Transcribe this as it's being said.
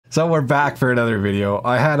So we're back for another video.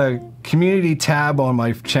 I had a community tab on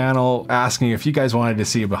my channel asking if you guys wanted to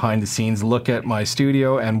see a behind the scenes look at my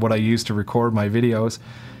studio and what I use to record my videos.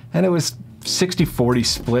 And it was 60-40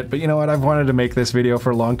 split, but you know what? I've wanted to make this video for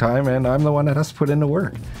a long time and I'm the one that has to put in the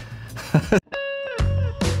work.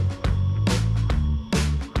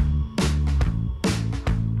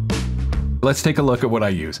 Let's take a look at what I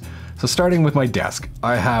use. So starting with my desk,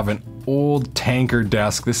 I have an old tanker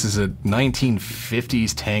desk. This is a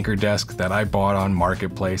 1950s tanker desk that I bought on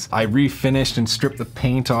Marketplace. I refinished and stripped the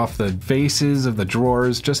paint off the faces of the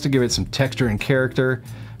drawers just to give it some texture and character.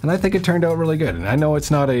 And I think it turned out really good. And I know it's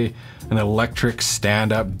not an electric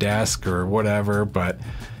stand-up desk or whatever, but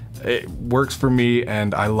it works for me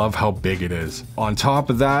and I love how big it is. On top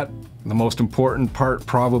of that, the most important part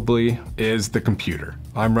probably is the computer.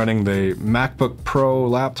 I'm running the MacBook Pro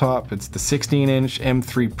laptop. It's the 16-inch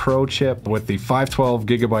M3 Pro chip with the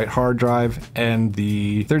 512GB hard drive and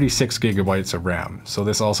the 36GB of RAM. So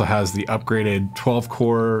this also has the upgraded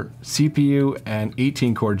 12-core CPU and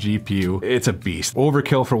 18-core GPU. It's a beast.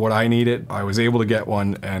 Overkill for what I needed. I was able to get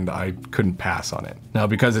one and I couldn't pass on it. Now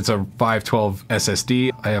because it's a 512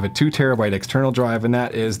 SSD, I have a 2TB external drive, and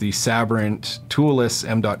that is the Sabrent toolless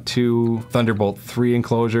M.2 Thunderbolt 3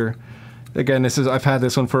 enclosure. Again, I've had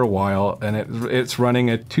this one for a while, and it's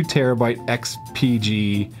running a 2TB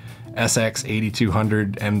XPG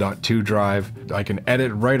SX8200 M.2 drive. I can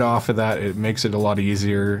edit right off of that. It makes it a lot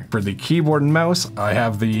easier. For the keyboard and mouse, I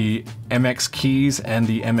have the MX keys and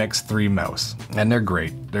the MX3 mouse, and they're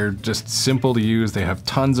great. They're just simple to use. They have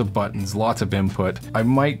tons of buttons, lots of input. I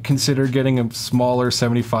might consider getting a smaller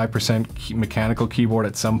 75% mechanical keyboard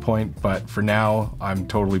at some point, but for now, I'm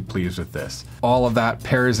totally pleased with this. All of that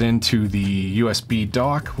pairs into the USB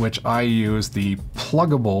dock, which I use the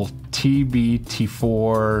pluggable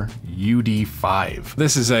TBT4 UD5.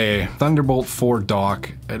 This is a Thunderbolt 4 dock,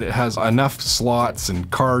 and it has enough slots and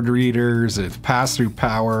card readers, it's pass-through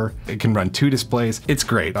power, it can run 2 displays. It's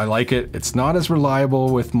great, I like it. It's not as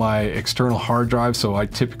reliable with my external hard drive, so I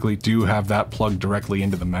typically do have that plugged directly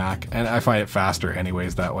into the Mac, and I find it faster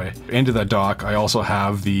anyways that way. Into the dock, I also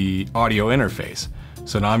have the audio interface.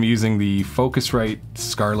 So now I'm using the Focusrite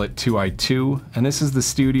Scarlett 2i2, and this is the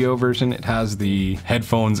studio version. It has the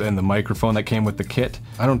headphones and the microphone that came with the kit.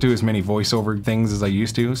 I don't do as many voiceover things as I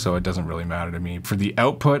used to, so it doesn't really matter to me. For the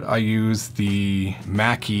output, I use the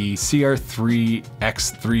Mackie CR3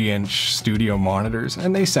 X 3-inch studio monitors,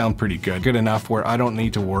 and they sound pretty good. Good enough where I don't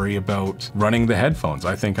need to worry about running the headphones.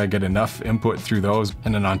 I think I get enough input through those.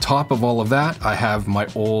 And then on top of all of that, I have my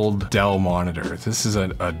old Dell monitor. This is a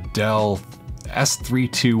Dell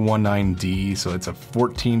S3219D, so it's a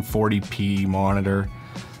 1440p monitor.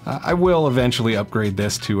 I will eventually upgrade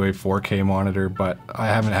this to a 4K monitor, but I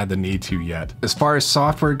haven't had the need to yet. As far as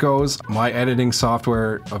software goes, my editing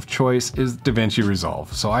software of choice is DaVinci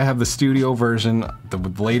Resolve. So I have the studio version, the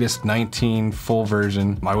latest 19 full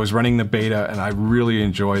version. I was running the beta and I really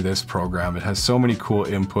enjoy this program. It has so many cool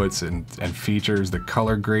inputs and features, the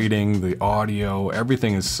color grading, the audio,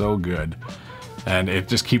 everything is so good. And it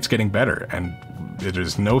just keeps getting better, and it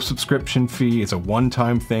is no subscription fee. It's a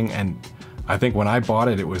one-time thing, and I think when I bought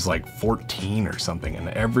it, it was like 14 or something, and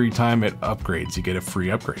every time it upgrades, you get a free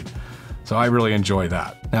upgrade. So I really enjoy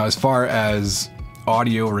that. Now, as far as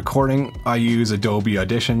audio recording, I use Adobe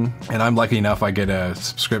Audition, and I'm lucky enough I get a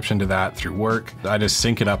subscription to that through work. I just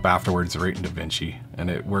sync it up afterwards right in DaVinci, and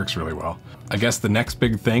it works really well. I guess the next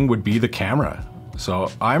big thing would be the camera.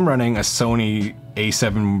 So I'm running a Sony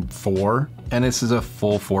a7 IV, and this is a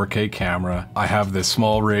full 4K camera. I have this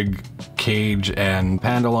small rig cage and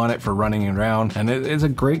handle on it for running around, and it is a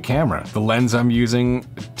great camera. The lens I'm using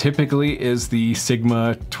typically is the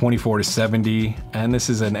Sigma 24-70, and this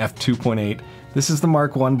is an f2.8. This is the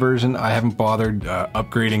Mark I version. I haven't bothered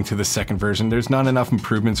upgrading to the second version. There's not enough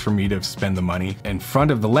improvements for me to spend the money. In front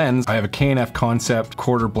of the lens, I have a K&F Concept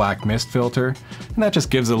quarter black mist filter, and that just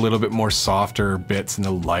gives a little bit more softer bits in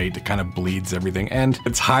the light. It kind of bleeds everything, and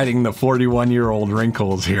it's hiding the 41-year-old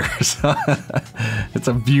wrinkles here. So it's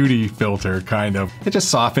a beauty filter, kind of. It just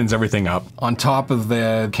softens everything up. On top of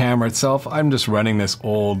the camera itself, I'm just running this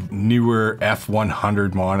old, newer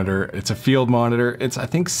F100 monitor. It's a field monitor. It's, I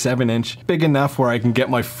think, 7-inch, big enough where I can get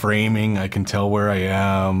my framing, I can tell where I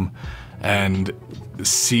am, and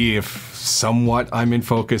see if somewhat I'm in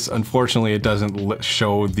focus. Unfortunately, it doesn't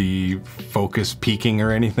show the focus peaking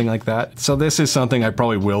or anything like that. So this is something I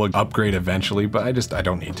probably will upgrade eventually, but I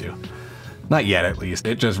don't need to. Not yet, at least.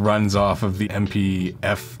 It just runs off of the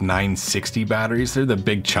MPF 960 batteries. They're the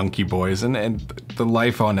big chunky boys, and the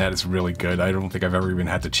life on that is really good. I don't think I've ever even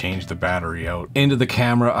had to change the battery out. Into the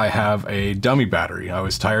camera, I have a dummy battery. I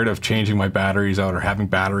was tired of changing my batteries out or having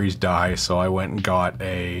batteries die, so I went and got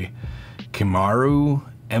a Kimaru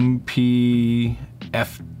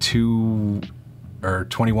MPF2 or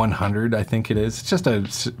 2100, I think it is. It's just a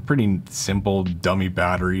pretty simple dummy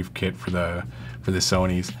battery kit for the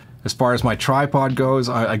Sonys. As far as my tripod goes,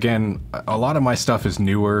 again, a lot of my stuff is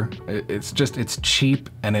newer. It's cheap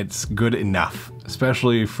and it's good enough,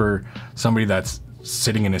 especially for somebody that's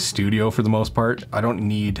sitting in a studio for the most part. I don't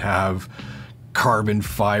need to have carbon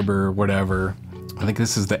fiber, whatever. I think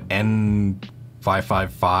this is the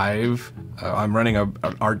N555. I'm running an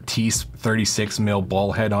Artis 36mm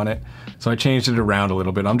ball head on it. So I changed it around a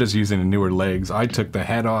little bit. I'm just using the newer legs. I took the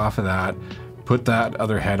head off of that, put that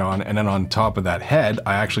other head on, and then on top of that head,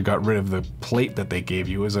 I actually got rid of the plate that they gave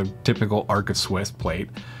you. It was a typical Arca Swiss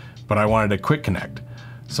plate, but I wanted a quick connect.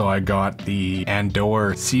 So I got the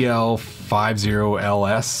Andor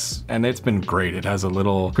CL50LS, and it's been great. It has a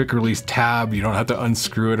little quick release tab. You don't have to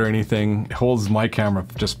unscrew it or anything. It holds my camera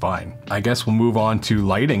just fine. I guess we'll move on to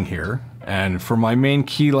lighting here. And for my main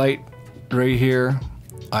key light right here,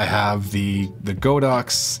 I have the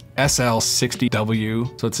Godox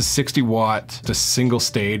SL60W. So it's a 60 watt, it's a single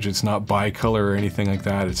stage. It's not bicolor or anything like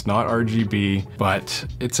that. It's not RGB, but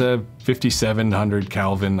it's a 5700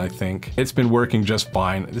 Kelvin, I think. It's been working just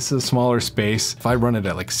fine. This is a smaller space. If I run it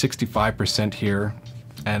at like 65% here,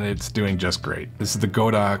 and it's doing just great. This is the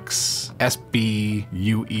Godox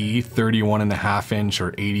SB-UE 31.5 inch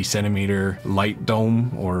or 80 centimeter light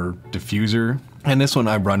dome or diffuser. And this one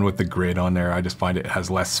I run with the grid on there. I just find it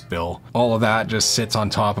has less spill. All of that just sits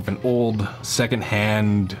on top of an old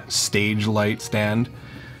secondhand stage light stand.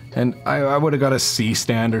 And I would have got a C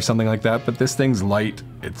stand or something like that, but this thing's light.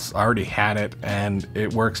 I already had it and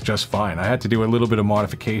it works just fine. I had to do a little bit of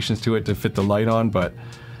modifications to it to fit the light on, but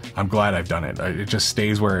I'm glad I've done it. It just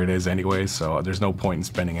stays where it is anyway, so there's no point in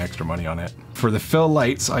spending extra money on it. For the fill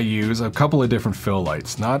lights, I use a couple of different fill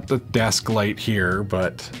lights. Not the desk light here,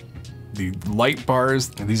 but the light bars.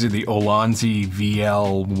 These are the Olanzi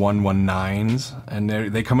VL119s, and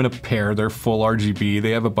they come in a pair. They're full RGB.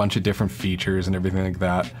 They have a bunch of different features and everything like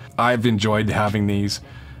that. I've enjoyed having these.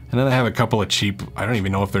 And then I have a couple of cheap, I don't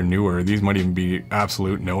even know if they're newer. These might even be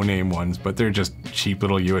absolute no-name ones, but they're just cheap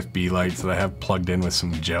little USB lights that I have plugged in with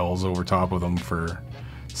some gels over top of them for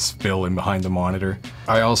spill in behind the monitor.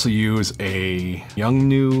 I also use a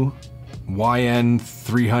Yongnuo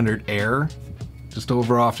YN300 Air just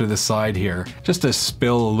over off to the side here, just to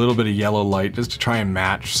spill a little bit of yellow light, just to try and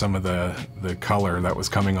match some of the color that was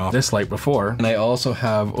coming off this light before. And I also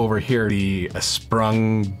have over here the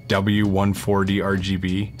Sprung W140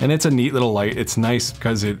 RGB, and it's a neat little light. It's nice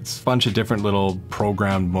because it's a bunch of different little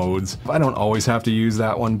programmed modes. I don't always have to use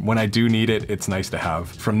that one. When I do need it, it's nice to have.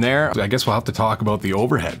 From there, I guess we'll have to talk about the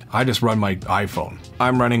overhead. I just run my iPhone.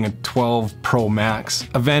 I'm running a 12 Pro Max.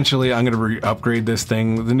 Eventually, I'm gonna upgrade this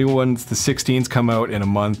thing. The new ones, the 16s, come out in a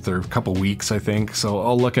month or a couple weeks, I think, so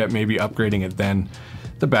I'll look at maybe upgrading it then.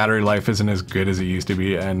 The battery life isn't as good as it used to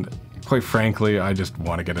be, and quite frankly, I just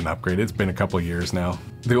want to get an upgrade. It's been a couple years now.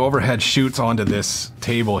 The overhead shoots onto this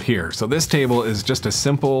table here. So this table is just a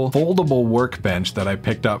simple foldable workbench that I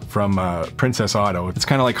picked up from Princess Auto. It's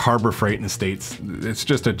kind of like Harbor Freight in the States. It's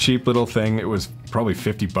just a cheap little thing. It was probably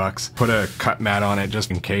 50 bucks. Put a cut mat on it just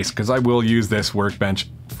in case, because I will use this workbench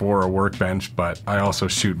for a workbench, but I also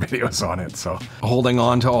shoot videos on it. So holding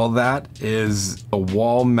on to all that is a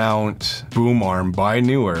wall mount boom arm by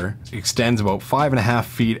Newer. Extends about 5.5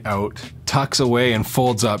 feet out, tucks away and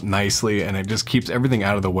folds up nicely, and it just keeps everything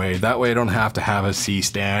out of the way. That way I don't have to have a C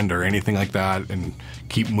stand or anything like that and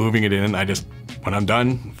keep moving it in. I just, when I'm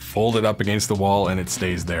done, fold it up against the wall and it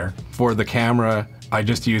stays there. For the camera, I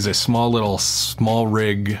just use a small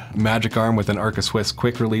rig magic arm with an Arca Swiss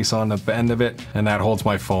quick release on the end of it, and that holds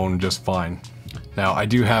my phone just fine. Now, I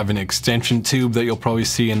do have an extension tube that you'll probably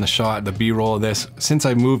see in the shot, the B-roll of this. Since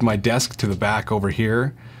I moved my desk to the back over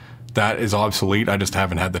here, that is obsolete. I just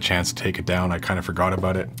haven't had the chance to take it down. I kind of forgot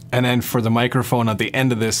about it. And then for the microphone at the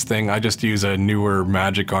end of this thing, I just use a Newer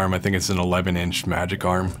magic arm. I think it's an 11-inch magic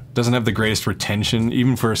arm. Doesn't have the greatest retention.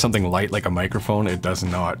 Even for something light like a microphone, it does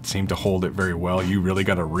not seem to hold it very well. You really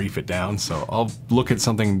got to reef it down. So I'll look at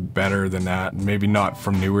something better than that. Maybe not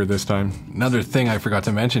from Newer this time. Another thing I forgot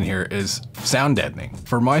to mention here is sound deadening.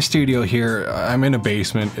 For my studio here, I'm in a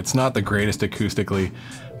basement. It's not the greatest acoustically,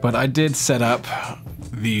 but I did set up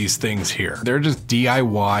these things here. They're just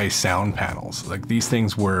DIY sound panels. Like, these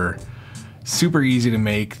things were Super easy to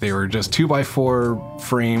make. They were just 2x4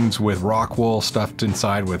 frames with rock wool stuffed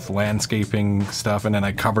inside with landscaping stuff, and then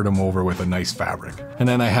I covered them over with a nice fabric. And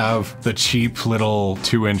then I have the cheap little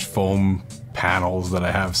 2-inch foam panels that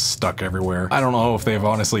I have stuck everywhere. I don't know if they've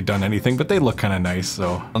honestly done anything, but they look kind of nice.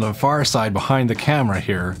 So on the far side behind the camera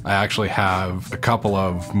here, I actually have a couple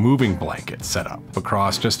of moving blankets set up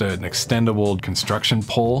across just an extendable construction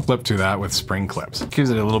pole, clipped to that with spring clips. Gives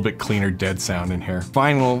it a little bit cleaner dead sound in here.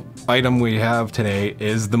 Final item we have today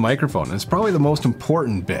is the microphone. It's probably the most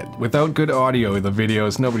important bit. Without good audio, the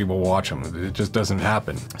videos, nobody will watch them. It just doesn't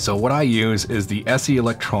happen. So what I use is the SE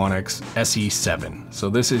Electronics SE7. So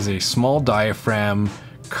this is a small diaphragm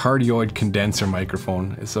cardioid condenser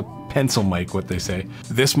microphone. It's a pencil mic, what they say.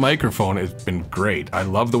 This microphone has been great. I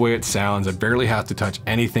love the way it sounds. I barely have to touch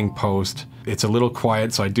anything post. It's a little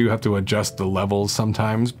quiet, so I do have to adjust the levels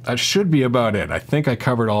sometimes. That should be about it. I think I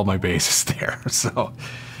covered all my bases there. So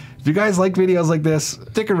if you guys like videos like this,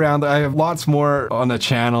 stick around. I have lots more on the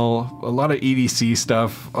channel, a lot of EDC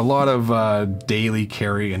stuff, a lot of daily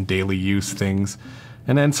carry and daily use things,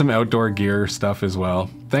 and then some outdoor gear stuff as well.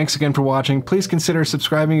 Thanks again for watching. Please consider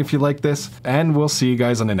subscribing if you like this, and we'll see you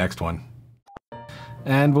guys on the next one.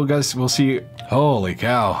 And we'll see, holy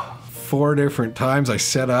cow, 4 different times I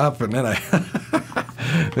set up and then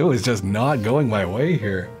it was just not going my way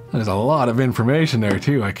here. There's a lot of information there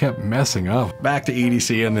too. I kept messing up. Back to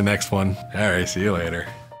EDC in the next one. All right, see you later.